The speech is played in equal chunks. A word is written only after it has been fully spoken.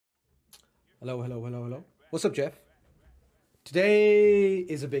Hello, hello, hello, hello. What's up, Jeff? Today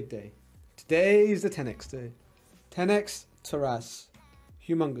is a big day. Today is the 10x day. 10x Taras.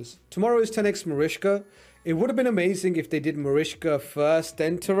 Humongous. Tomorrow is 10x Marichka. It would have been amazing if they did Marichka first,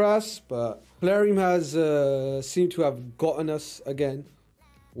 then Taras, but Plarium has seemed to have gotten us again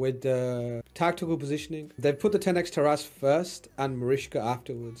with tactical positioning. They've put the 10x Taras first and Marichka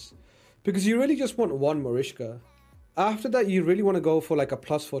afterwards. Because you really just want one Marichka. After that, you really want to go for like a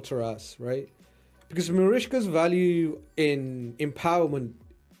 +4 Taras, right? Because Marichka's value in empowerment,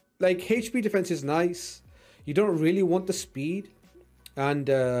 like HP defense is nice. You don't really want the speed. And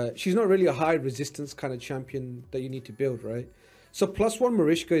she's not really a high resistance kind of champion that you need to build, right? So +1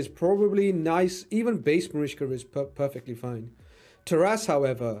 Marichka is probably nice. Even base Marichka is perfectly fine. Taras,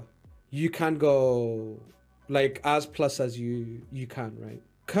 however, you can go like as plus as you can, right?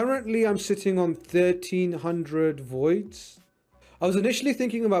 Currently, I'm sitting on 1,300 voids. I was initially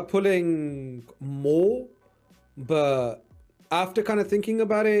thinking about pulling more, but after kind of thinking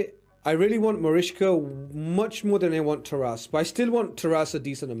about it, I really want Marichka much more than I want Taras, but I still want Taras a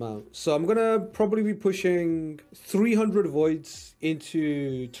decent amount. So I'm gonna probably be pushing 300 voids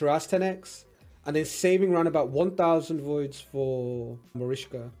into Taras 10x and then saving around about 1,000 voids for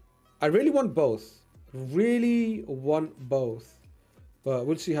Marichka. I really want both. Really want both. But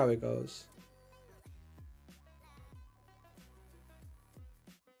we'll see how it goes.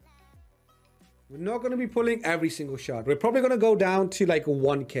 We're not going to be pulling every single shard. We're probably going to go down to like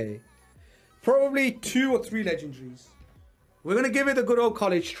 1k. Probably 2 or 3 legendaries. We're going to give it a good old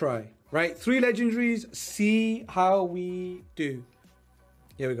college try. Right? 3 legendaries. See how we do.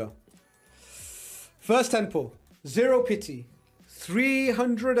 Here we go. First 10 pull. 0 pity.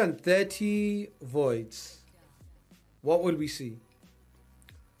 330 voids. What will we see?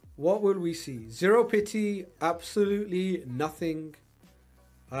 What will we see? 0 pity, absolutely nothing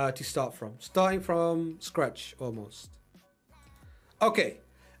to start from. Starting from scratch, almost. Okay,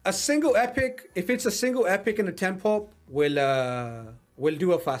 a single epic. If it's a single epic in a 10 pop, we'll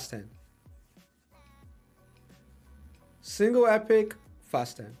do a fast 10. Single epic,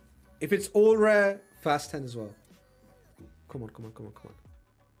 fast 10. If it's all rare, fast 10 as well. Come on, come on, come on, come on.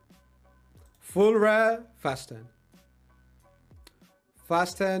 Full rare, fast 10.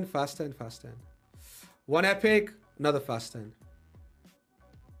 Fast 10, fast 10, fast 10. One epic, another fast 10.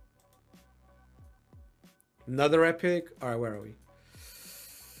 Another epic. All right, where are we?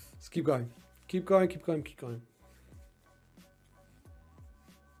 Let's keep going. Keep going, keep going, keep going.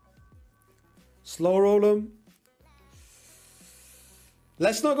 Slow roll them.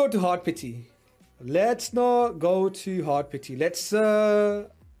 Let's not go to hard pity. Let's not go to hard pity. Let's try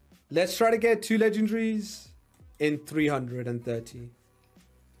to get 2 legendaries in 330.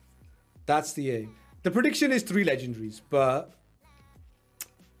 That's the aim. The prediction is 3 legendaries, but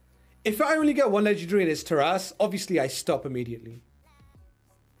if I only get 1 legendary and it's Taras, obviously I stop immediately.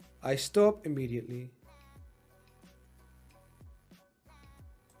 I stop immediately.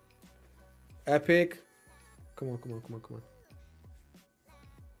 Epic. Come on, come on, come on, come on.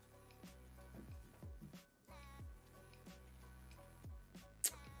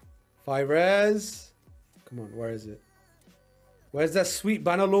 Five res. Come on, where is it? Where's that sweet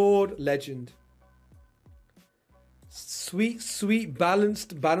Bannerlord legend? Sweet, sweet,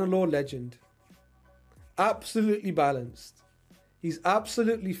 balanced Bannerlord legend. Absolutely balanced. He's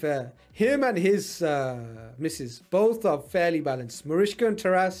absolutely fair. Him and his missus, both are fairly balanced. Marichka and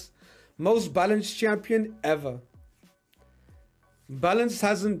Taras, most balanced champion ever. Balance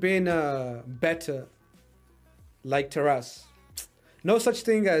hasn't been better like Taras. No such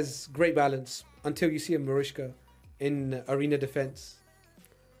thing as great balance until you see a Marichka in arena defense.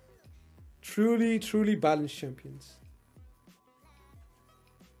 Truly, truly balanced champions.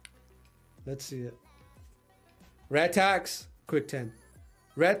 Let's see it. Rare tax, quick 10.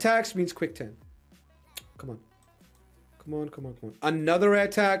 Rare tax means quick 10. Come on. Come on, come on, come on. Another rare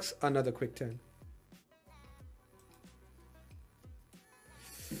tax, another quick 10.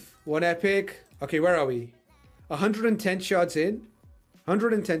 One epic. Okay, where are we? 110 shards in.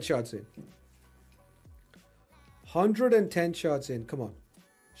 110 shards in. 110 shards in. Come on.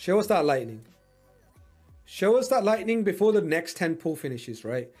 Show us that lightning. Show us that lightning before the next 10 pull finishes,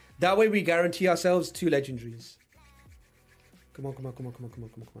 right? That way we guarantee ourselves 2 legendaries. Come on, come on, come on, come on, come on,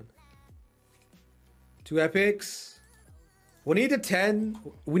 come on, come on. 2 epics. We need a 10.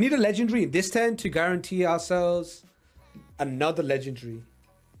 We need a legendary in this 10 to guarantee ourselves another legendary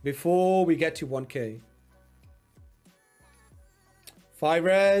before we get to 1k. 5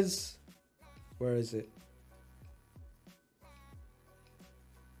 res. Where is it?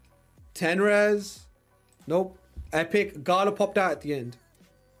 10 res. Nope. Epic. Gala popped out at the end.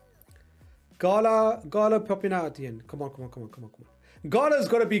 Gala popping out at the end. Come on. Gala's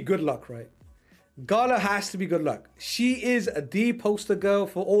got to be good luck, right? Gala has to be good luck. She is the poster girl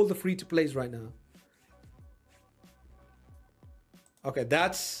for all the free-to-plays right now. Okay,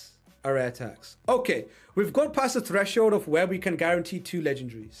 that's a rare tax. Okay, we've gone past the threshold of where we can guarantee 2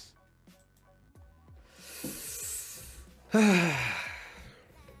 legendaries.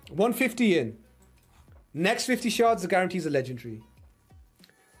 150 in. Next 50 shards guarantees a legendary.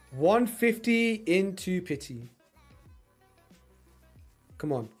 150 into pity.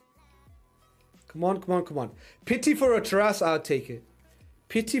 Come on. Pity for a terrace, I'll take it.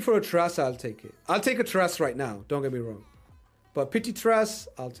 I'll take it. I'll take a terrace right now, don't get me wrong. But pity terrace,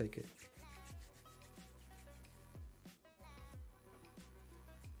 I'll take it.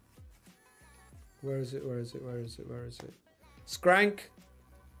 Where is it? Skrank.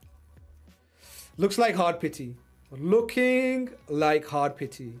 Looks like hard pity. Looking like hard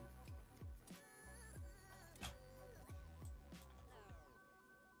pity.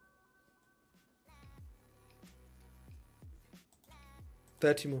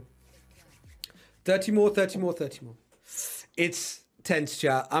 $30 more. 30 more. It's tense,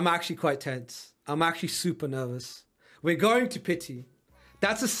 chat. I'm actually quite tense. I'm actually super nervous. We're going to pity.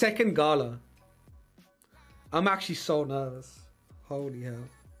 That's a second gala. I'm actually so nervous. Holy hell.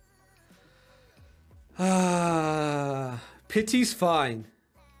 Pity's fine.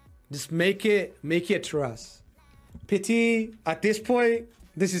 Just make it a terrace. Pity, at this point,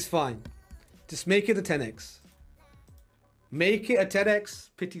 this is fine. Just make it a 10x. Make it a 10x.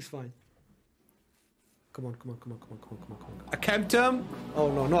 Pity's fine. Come on. A chem term?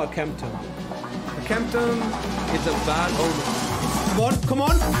 Oh no, not a chem term. A chem term is a bad omen. Come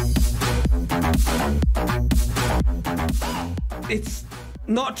on. It's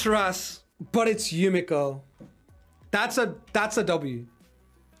not Taras, but it's Yumiko. That's a W.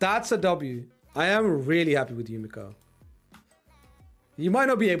 That's a W. I am really happy with Yumiko. You might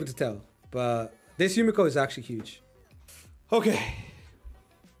not be able to tell, but this Yumiko is actually huge. Okay.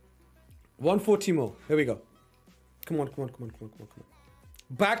 140 more. Here we go. Come on.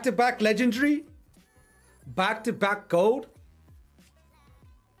 Back-to-back legendary. Back-to-back gold.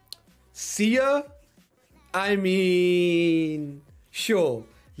 Sia. I mean, sure.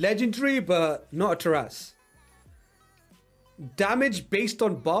 Legendary, but not a terrace. Damage based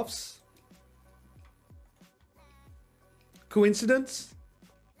on buffs. Coincidence?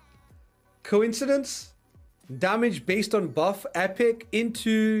 Damage based on buff. Epic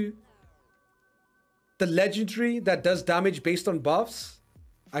into the legendary that does damage based on buffs?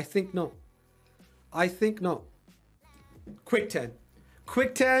 I think no. Quick 10.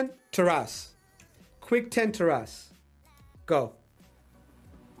 Quick 10, terrace. Quick 10, terrace. Go.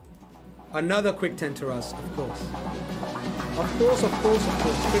 Another quick 10 terrace, of course. Of course.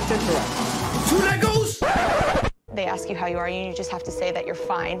 Quick 10 terrace. 2 Legos! They ask you how you are, and you just have to say that you're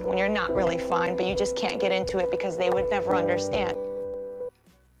fine when you're not really fine, but you just can't get into it because they would never understand.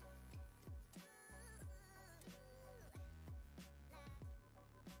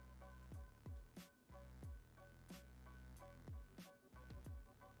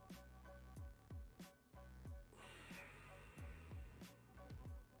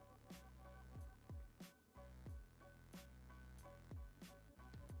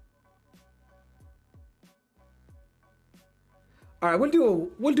 All right, we'll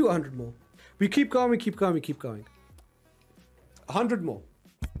do 100 more. We keep going. 100 more.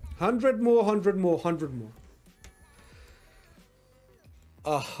 100 more. 100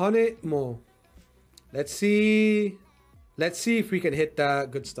 more. Let's see if we can hit that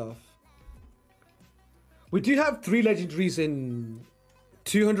good stuff. We do have 3 legendaries in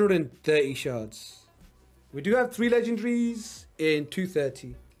 230 shards. We do have 3 legendaries in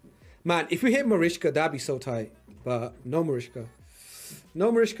 230. Man, if we hit Marichka, that'd be so tight. But no Marichka. No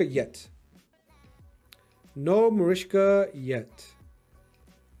Marichka yet.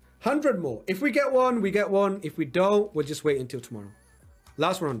 100 more. If we get one, we get one. If we don't, we'll just wait until tomorrow.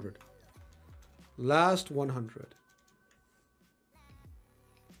 Last 100. Last 100.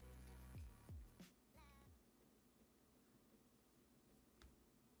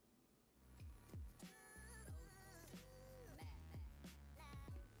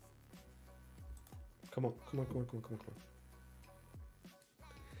 Come on.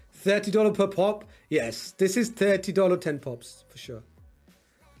 $30 per pop? Yes, this is $30 10 pops for sure.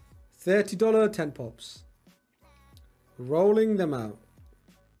 $30 10 pops. Rolling them out.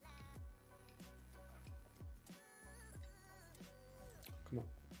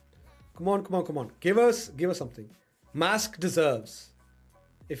 Come on. Give us something. Mask deserves.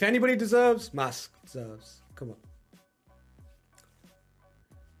 If anybody deserves, Mask deserves. Come on.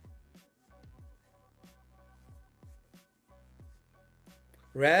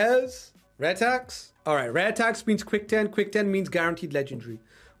 Rares? Rare tax? Alright, rare tax means quick 10. Quick 10 means guaranteed legendary.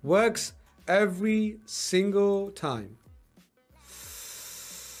 Works every single time.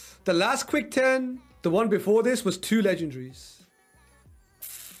 The last quick 10, the one before this, was 2 legendaries.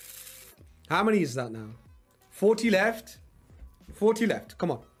 How many is that now? 40 left. 40 left.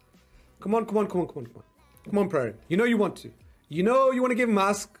 Come on. Come on, come on, come on, come on, come on. Come on, Prairie. You know you want to. You know you want to give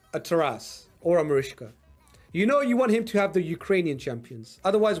Mask a Taras or a Marichka. You know you want him to have the Ukrainian champions.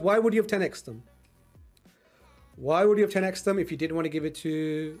 Otherwise, why would you have 10x them? Why would you have 10x them if you didn't want to give it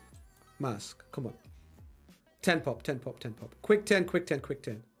to Mask? Come on. 10 pop, 10 pop, 10 pop. Quick 10, quick 10, quick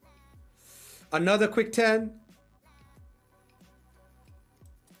 10. Another quick 10.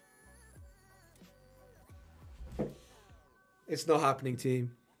 It's not happening,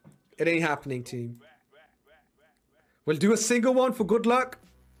 team. It ain't happening, team. We'll do a single one for good luck.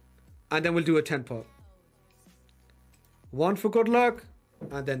 And then we'll do a 10 pop. One for good luck.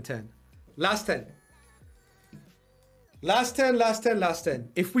 And then 10. Last 10. Last 10, last 10, last 10.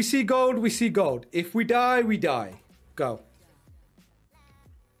 If we see gold, we see gold. If we die, we die. Go.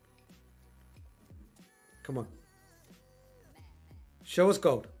 Come on. Show us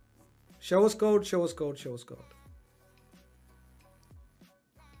gold. Show us gold, show us gold, show us gold.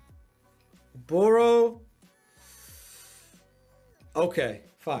 Boro. Okay,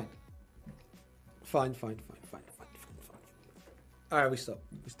 fine. Fine, fine, fine, fine, fine, fine, fine. Alright, we stop.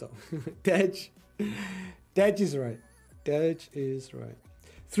 We stop. Dej. Dej is right. Dej is right.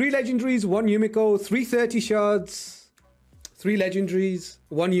 3 legendaries, 1 Yumiko, 330 shards, 3 legendaries,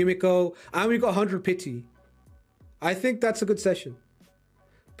 1 Yumiko, and we got 100 pity. I think that's a good session.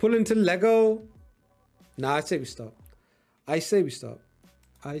 Pull into Lego. Nah, I say we stop. I say we stop.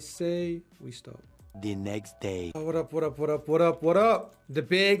 I say we stop. The next day. Oh, what up, what up, what up, what up, what up? The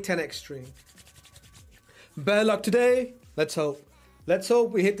big 10x stream. Better luck today. Let's hope. Let's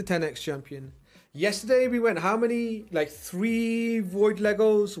hope we hit the 10x champion. Yesterday we went how many? Like 3 void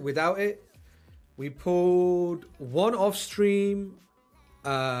Legos without it. We pulled 1 off stream.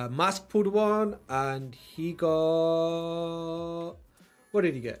 Mask pulled 1 and he got... What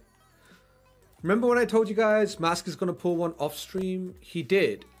did he get? Remember when I told you guys Mask is going to pull 1 off stream? He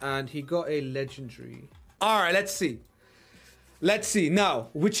did, and he got a legendary. Alright, let's see. Let's see. Now,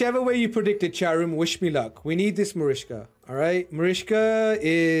 whichever way you predicted, Charum, wish me luck. We need this Marichka. Alright? Marichka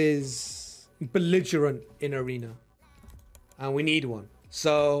is belligerent in arena. And we need one.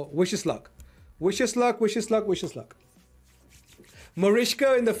 So, wish us luck. Wish us luck, wish us luck, wish us luck.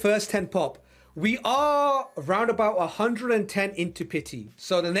 Marichka in the first 10 pop. We are around about 110 into pity.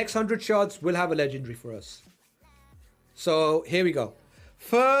 So the next 100 shards will have a legendary for us. So here we go.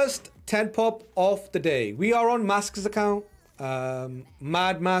 First 10 pop of the day. We are on Mask's account.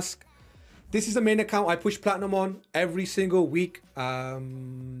 Mad Mask. This is the main account I push platinum on every single week.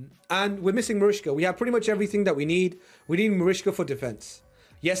 And we're missing Marichka. We have pretty much everything that we need. We need Marichka for defense.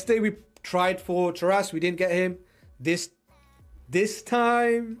 Yesterday we tried for Taras. We didn't get him. This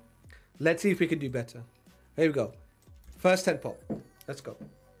time... Let's see if we can do better. Here we go. First 10 pop. Let's go.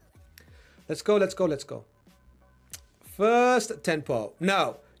 Let's go, let's go, let's go. First 10 pop.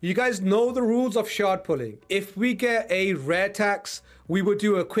 Now, you guys know the rules of shard pulling. If we get a rare tax, we will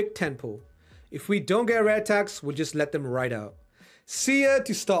do a quick 10 pull. If we don't get a rare tax, we'll just let them ride out. Sia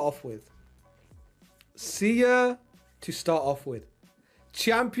to start off with. Sia to start off with.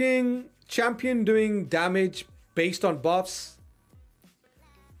 Champion doing damage based on buffs.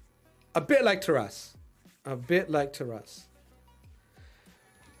 A bit like Taras. A bit like Taras.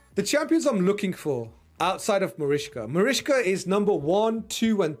 The champions I'm looking for outside of Marichka. Marichka is number 1,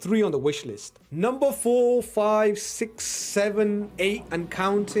 2, and 3 on the wish list. Number 4, 5, 6, 7, 8, and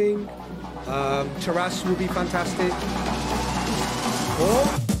counting. Taras will be fantastic.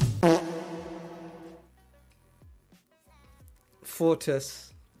 Oh.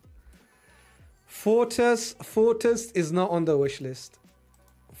 Fortis. Fortis is not on the wish list.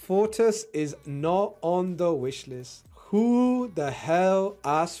 Fortis is not on the wish list. Who the hell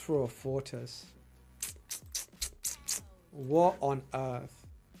asked for a Fortis? What on earth?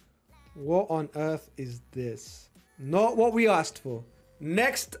 What on earth is this? Not what we asked for.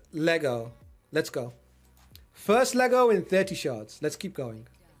 Next Lego. Let's go. First Lego in 30 shards. Let's keep going.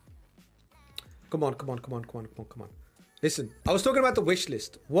 Come on, come on, come on, come on, come on, come on. Listen, I was talking about the wish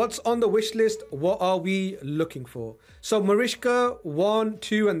list. What's on the wish list? What are we looking for? So Marichka, 1,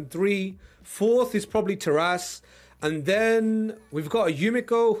 2, and 3. 4th is probably Taras. And then we've got a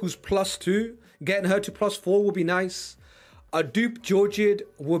Yumiko who's +2. Getting her to +4 will be nice. A dupe Georgid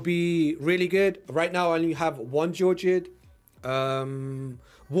will be really good. Right now I only have 1 Georgid.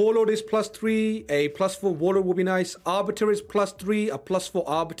 Warlord is +3. A +4 Warlord would be nice. Arbiter is +3. A +4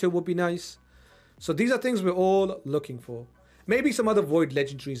 Arbiter would be nice. So these are things we're all looking for. Maybe some other Void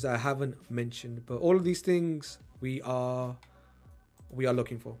legendaries that I haven't mentioned, but all of these things we are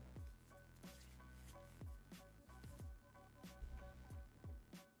looking for.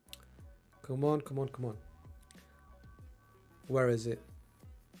 Come on, come on, come on. Where is it?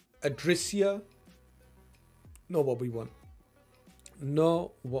 Adricia. Not what we want.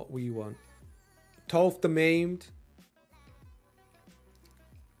 Not what we want. Tolf the Maimed.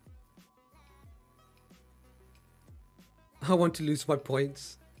 I want to lose my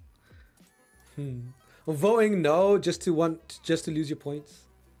points. I'm voting no just to lose your points.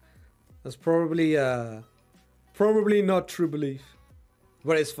 That's probably not true belief.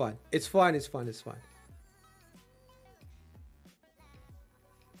 But it's fine. It's fine, it's fine, it's fine.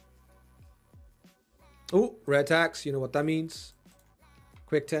 Oh, red tax, you know what that means.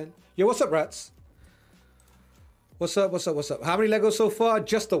 Quick 10. Yo, what's up, rats? What's up, what's up, what's up? How many Legos so far?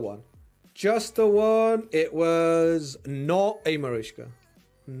 Just the one. Just the one. It was not a Marichka.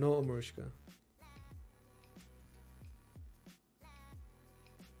 Not a Marichka.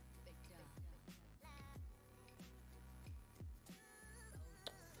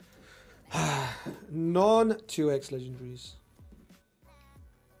 Non-2x legendaries.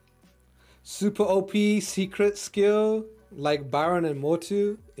 Super OP secret skill like Baron and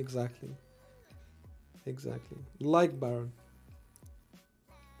Mortu. Exactly. Exactly. Like Baron.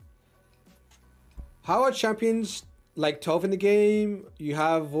 How are champions like 12 in the game? You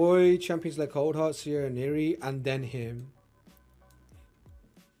have Void champions like Cold Heart, Sierra, and Neri, and then him.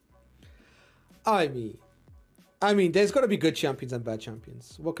 I mean, there's got to be good champions and bad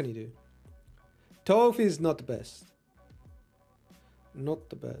champions. What can you do? Toph is not the best. Not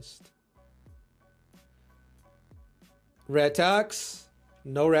the best. Red tax.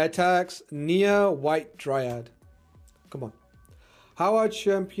 No red tax. Nia White Dryad. Come on. How are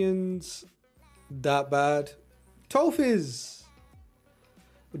champions that bad? Toph is...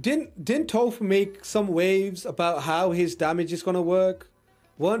 Didn't Toph make some waves about how his damage is going to work?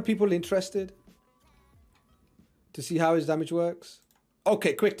 Weren't people interested to see how his damage works?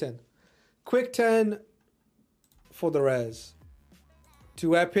 Okay, quick 10. Quick 10 for the rares.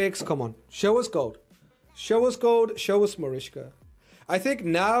 2 epics. Come on. Show us gold. Show us gold. Show us Marichka. I think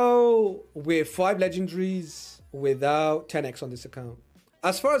now we're 5 legendaries without 10x on this account.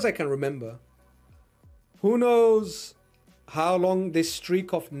 As far as I can remember. Who knows how long this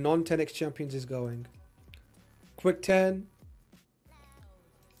streak of non-10x champions is going. Quick 10.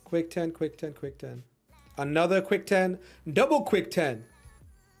 Quick 10, quick 10, quick 10. Another quick 10. Double quick 10.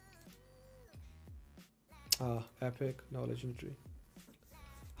 Ah, epic. No legendary.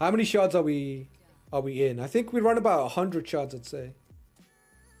 How many shards are we in? I think we run about 100 shards, I'd say.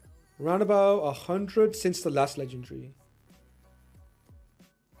 Around about 100 since the last legendary.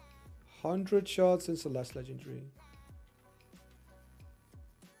 100 shards since the last legendary.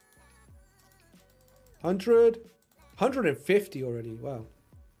 100? 150 already. Wow.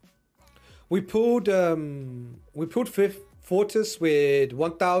 We pulled fifth Fortis with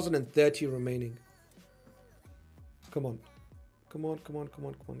 1030 remaining. Come on. Come on, come on, come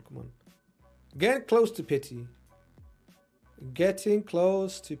on, come on, come on. Get close to pity. Getting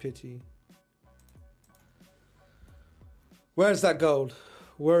close to pity. Where's that gold?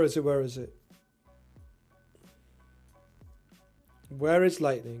 Where is it? Where is it? Where is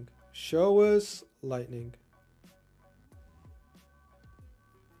lightning? Show us lightning.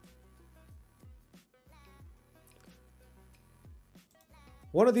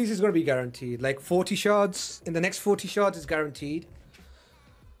 One of these is going to be guaranteed. Like 40 shards. In the next 40 shards is guaranteed.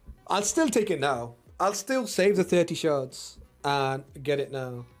 I'll still take it now. I'll still save the 30 shards and get it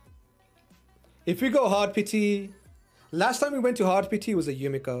now. If we go hard pity... Last time we went to hard pity was a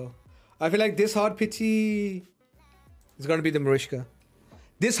Yumiko. I feel like this hard pity is going to be the Marichka.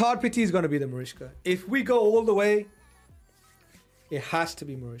 This hard pity is going to be the Marichka. If we go all the way, it has to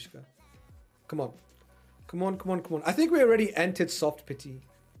be Marichka. Come on. Come on, come on, come on. I think we already entered soft pity.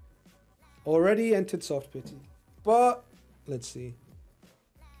 Already entered soft pity. But, let's see.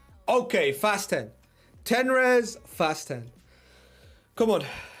 Okay, fast 10. 10 res, fast 10. Come on.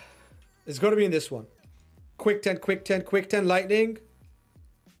 It's got to be in this one. Quick 10, quick 10, quick 10, lightning.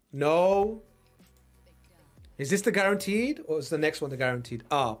 No. Is this the guaranteed? Or is the next one the guaranteed?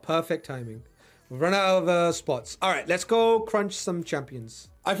 Ah, perfect timing. We've run out of spots. All right, let's go crunch some champions.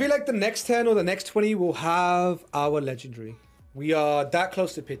 I feel like the next 10 or the next 20 will have our legendary. We are that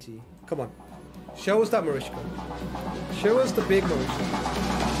close to pity. Come on. Show us that Marichka. Show us the big Marichka.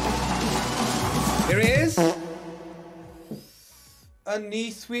 Here it is. A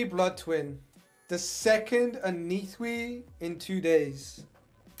Nithwi Blood Twin. The second Nithwi in 2 days.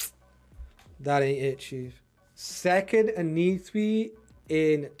 That ain't it, Chief. Second Nithwi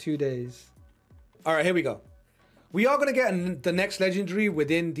in 2 days. Alright, here we go. We are going to get the next legendary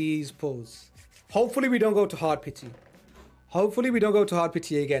within these pulls. Hopefully we don't go to hard pity. Hopefully we don't go to hard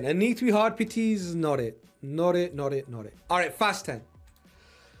pity again. A Nithwi hard pity is not it. Not it, not it, not it. Alright, fast 10.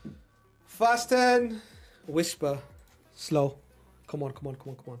 Fast 10. Whisper. Slow. Come on, come on, come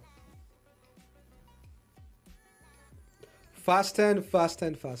on, come on. Fast 10, fast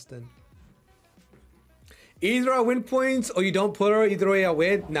 10, fast 10. Either I win points or you don't put her. Either way I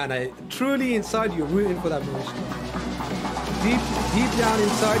win. Nah, nah. Truly inside you're rooting for that Marichka. Deep down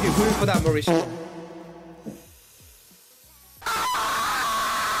inside you're rooting for that Marichka.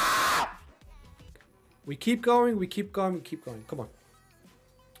 We keep going, we keep going, we keep going. Come on.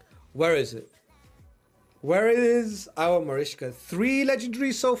 Where is it? Where is our Marichka? 3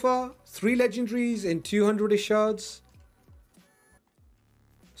 legendaries so far. 3 legendaries in 200-ish shards.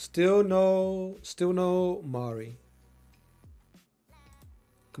 Still no Mari.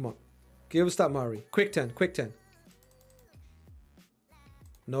 Come on. Give us that Mari. Quick 10, quick 10.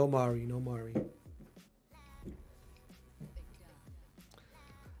 No Mari, no Mari.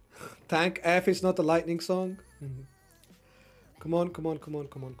 Thank F is not the lightning song. Come on, come on, come on,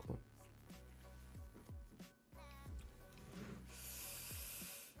 come on, come on.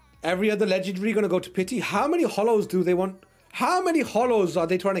 Every other legendary gonna go to pity. How many hollows do they want? How many hollows are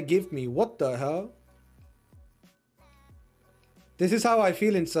they trying to give me? What the hell? This is how I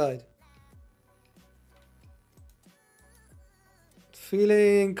feel inside.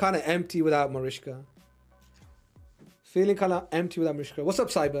 Feeling kind of empty without Marichka. Feeling kind of empty without Marichka. What's up,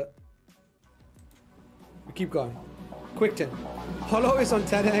 Cyber? We keep going. Quick 10. Hollow is on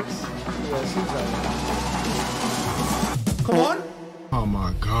 10x. Yeah, seems like. Come on. Oh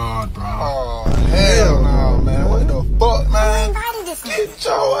my god, bro. Oh, hell no, man. What the fuck, man? Get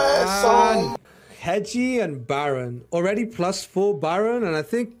your ass on. Hedgie and Baron. Already +4 Baron, and I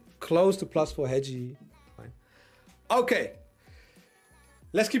think close to +4 Hedgie. Fine. Okay.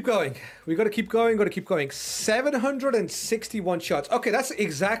 Let's keep going. We gotta keep going, gotta keep going. 761 shards. Okay, that's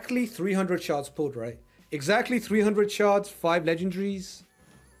exactly 300 shards pulled, right? Exactly 300 shards, 5 legendaries.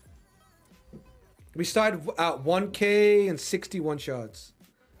 We started at 1k and 61 shards.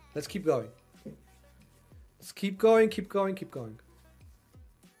 Let's keep going. Let's keep going, keep going, keep going.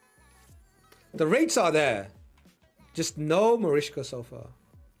 The rates are there. Just no Marichka so far.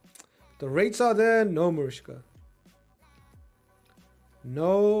 The rates are there, no Marichka.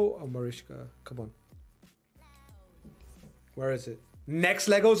 No Marichka. Come on. Where is it? Next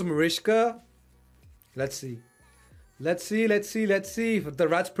Lego's Marichka. Let's see. Let's see, let's see, let's see if the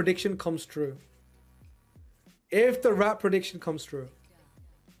rat's prediction comes true. If the rat prediction comes true.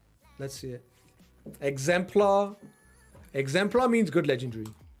 Let's see it. Exemplar. Exemplar means good legendary.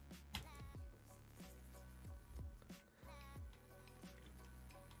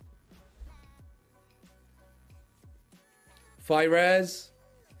 Fires.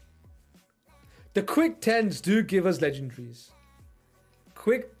 The quick 10s do give us legendaries.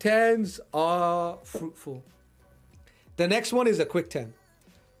 Quick 10s are fruitful. The next one is a quick 10.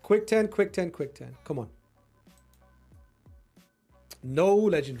 Quick 10, quick 10, quick 10. Come on. No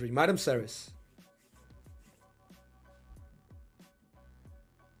legendary. Madam Ceres.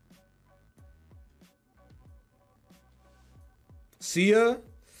 Sia.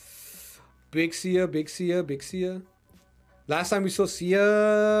 Big Sia, big Sia, big Sia. Last time we saw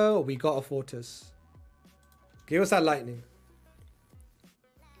Sia, we got a Fortis. Give us that lightning.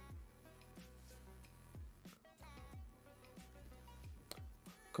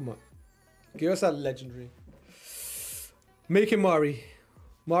 Come on. Give us that legendary. Make him Mari.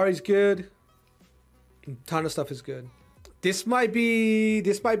 Mari's good. A ton of stuff is good. This might be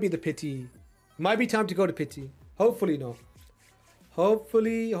the pity. Might be time to go to pity. Hopefully not.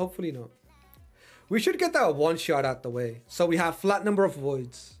 Hopefully not. We should get that one shot out the way. So we have flat number of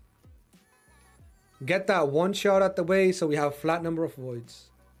voids. Get that one shot out the way so we have flat number of voids.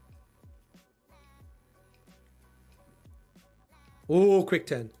 Oh, quick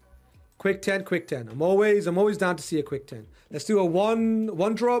 10. Quick 10, quick 10. I'm always down to see a quick 10. Let's do a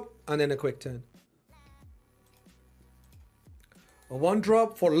one drop and then a quick 10. A 1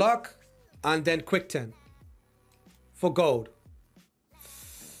 drop for luck and then quick 10 for gold.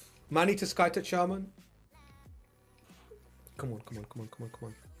 Manny to Skytouch Shaman. Come on, come on, come on, come on, come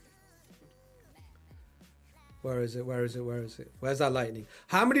on. Where is it? Where is it? Where is it? Where's that lightning?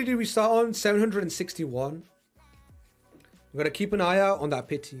 How many did we start on? 761. We're going to keep an eye out on that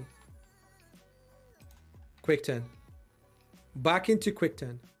pity. Quick 10. Back into quick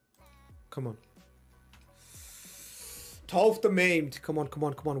 10. Come on. 12th the maimed. Come on, come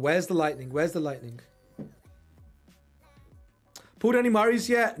on, come on. Where's the lightning? Where's the lightning? Pulled any Maris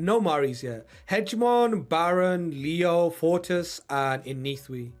yet? No Maris yet. Hegemon, Baron, Leo, Fortis, and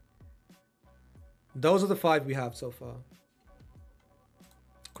Inithwi. Those are the 5 we have so far.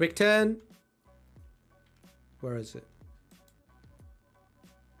 Quick 10. Where is it?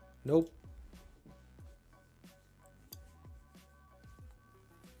 Nope.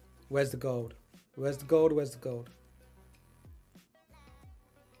 Where's the gold? Where's the gold? Where's the gold?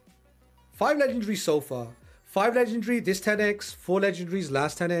 5 legendaries so far. 5 legendary, this 10x. 4 legendaries,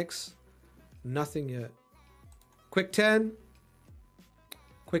 last 10x. Nothing yet. Quick 10.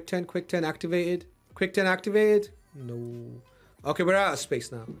 Quick 10, quick 10 activated. Quick 10 activated. No. Okay, we're out of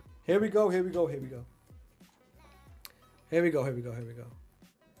space now. Here we go, here we go, here we go. Here we go, here we go, here we go.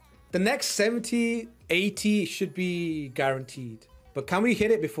 The next 70, 80 should be guaranteed. But can we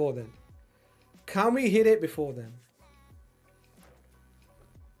hit it before then? Can we hit it before then?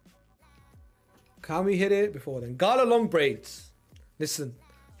 Can we hit it before then? Gala long braids. Listen.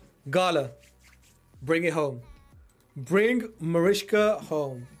 Gala. Bring it home. Bring Marichka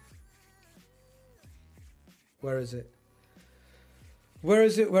home. Where is it? Where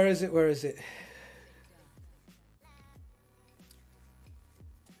is it? Where is it? Where is it?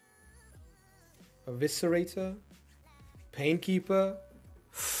 Eviscerator. Painkeeper.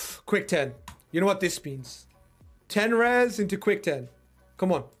 Quick 10. You know what this means? 10 rares into quick 10.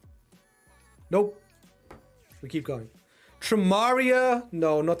 Come on. Nope. We keep going. Tramaria.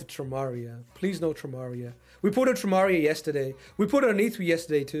 No, not the Tramaria. Please no Tramaria. We put a Tramaria yesterday. We put an E3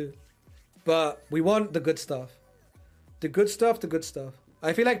 yesterday too. But we want the good stuff. The good stuff, the good stuff.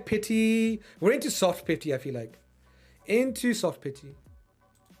 I feel like pity. We're into soft pity, I feel like. Into soft pity.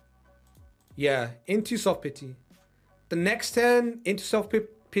 Yeah, into soft pity. The next 10 into soft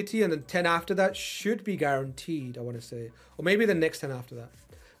pity and the 10 after that should be guaranteed, I want to say. Or maybe the next 10 after that.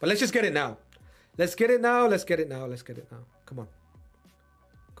 But let's just get it now. Let's get it now. Let's get it now. Let's get it now. Come on.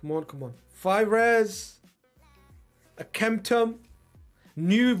 Come on, come on. 5 rares. A Kemptum.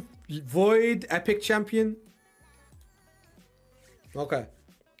 New Void Epic Champion. Okay.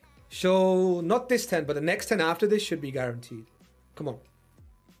 So, not this 10, but the next 10 after this should be guaranteed. Come on.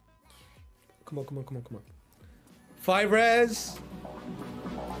 Come on, come on, come on, come on. 5 rares.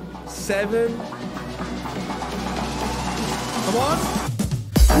 7. Come on.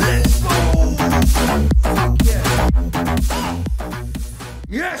 Let's go! Fuck yeah.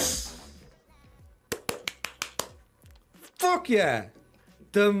 Yes! Fuck yeah!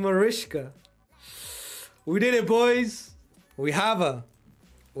 The Marichka. We did it, boys. We have her.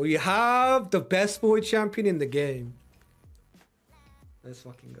 We have the best void champion in the game. Let's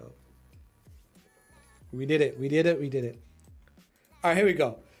fucking go. We did it. We did it. We did it. Alright, here we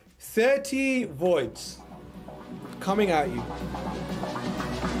go. 30 voids coming at you.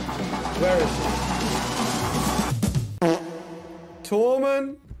 Where is it?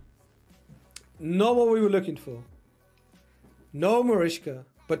 Tormund. Not what we were looking for. No Marichka,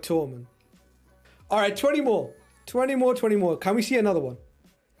 but Tormund. Alright, 20 more. 20 more, 20 more. Can we see another one?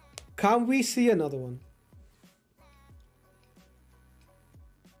 Can we see another one?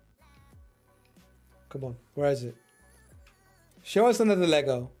 Come on, where is it? Show us another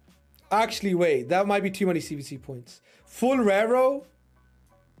Lego. Actually, wait, that might be too many CVC points. Full raro.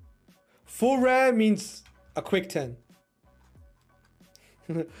 Full rare means a quick 10.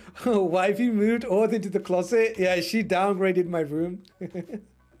 Wifey moved Orth into the closet. Yeah, she downgraded my room.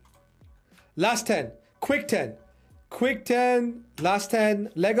 Last 10. Quick 10. Quick 10. Last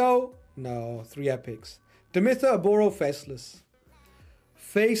 10. Lego. No, 3 epics. Demitha, Oboro, Faceless.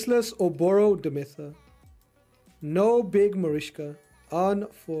 Faceless, Oboro, Demitha. No big Marichka.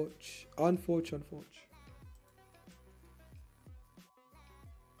 Unforge. Unforge, unforge.